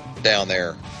down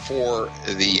there for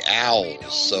the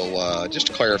Owls. So just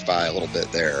to clarify a little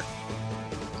bit there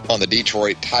on the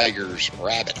Detroit Tigers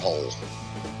rabbit hole.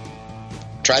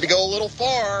 Tried to go a little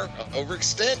far,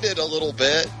 overextended a little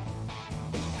bit.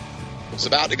 Was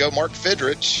about to go Mark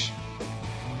Fidrich.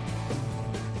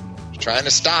 Trying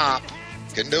to stop.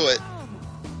 Couldn't do it.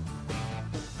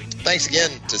 Thanks again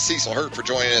to Cecil Hurt for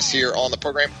joining us here on the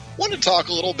program. Wanted to talk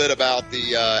a little bit about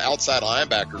the outside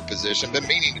linebacker position. Been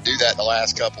meaning to do that the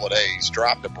last couple of days.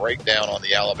 Dropped a breakdown on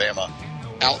the Alabama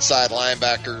outside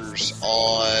linebackers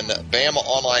on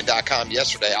BamaOnline.com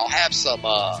yesterday. I'll have some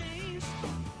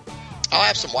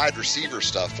wide receiver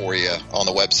stuff for you on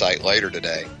the website later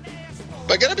today.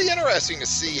 But going to be interesting to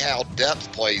see how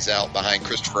depth plays out behind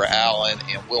Christopher Allen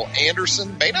and Will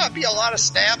Anderson. May not be a lot of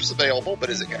snaps available, but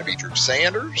is it going to be Drew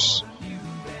Sanders?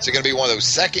 Is it going to be one of those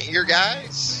second-year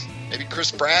guys? Maybe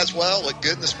Chris Braswell looked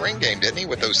good in the spring game, didn't he,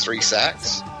 with those 3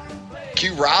 sacks?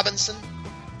 Q Robinson?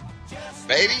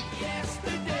 Maybe?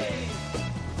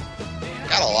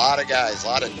 Got a lot of guys, a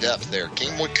lot of depth there.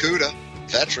 King Wakuda,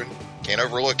 veteran, can't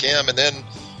overlook him. And then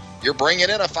you're bringing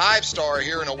in a 5-star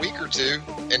here in a week or two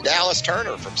in Dallas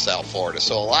Turner from South Florida.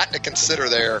 So a lot to consider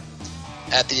there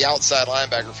at the outside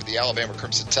linebacker for the Alabama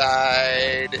Crimson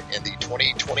Tide in the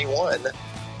 2021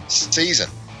 season.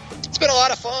 It's been a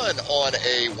lot of fun on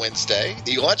a Wednesday.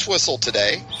 The lunch whistle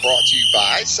today brought to you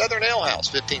by Southern Ale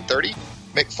House, 1530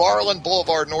 McFarland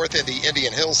Boulevard North in the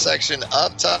Indian Hills section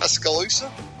of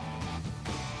Tuscaloosa.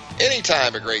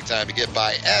 Anytime a great time to get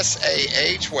by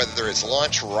SAH, whether it's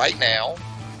lunch right now,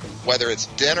 whether it's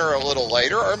dinner a little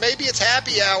later, or maybe it's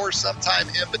happy hour sometime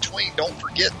in between. Don't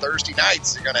forget Thursday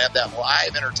nights, they're going to have that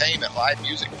live entertainment, live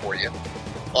music for you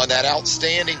on that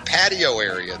outstanding patio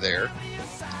area there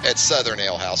at Southern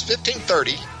Ale House,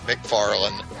 1530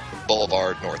 McFarland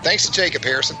Boulevard North. Thanks to Jacob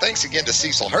Harrison. Thanks again to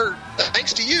Cecil Hurt.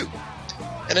 Thanks to you.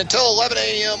 And until 11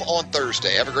 a.m. on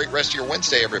Thursday, have a great rest of your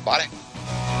Wednesday, everybody.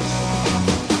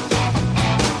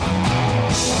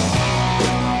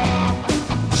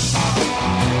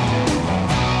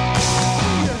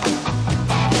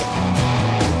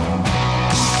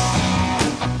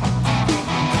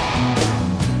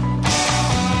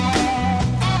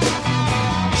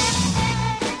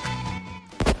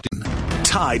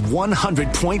 Tide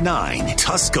 100.9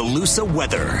 Tuscaloosa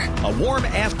weather. A warm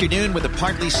afternoon with a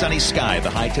partly sunny sky. The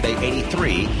high today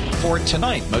 83. For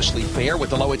tonight, mostly fair with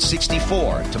the low at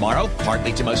 64. Tomorrow,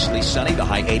 partly to mostly sunny, the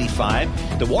high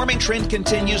 85. The warming trend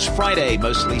continues Friday,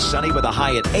 mostly sunny with a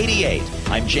high at 88.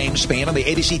 I'm James Spann on the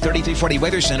ABC 3340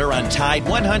 Weather Center on Tide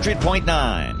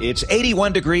 100.9. It's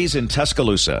 81 degrees in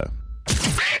Tuscaloosa.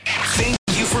 Thank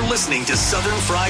you for listening to Southern Fried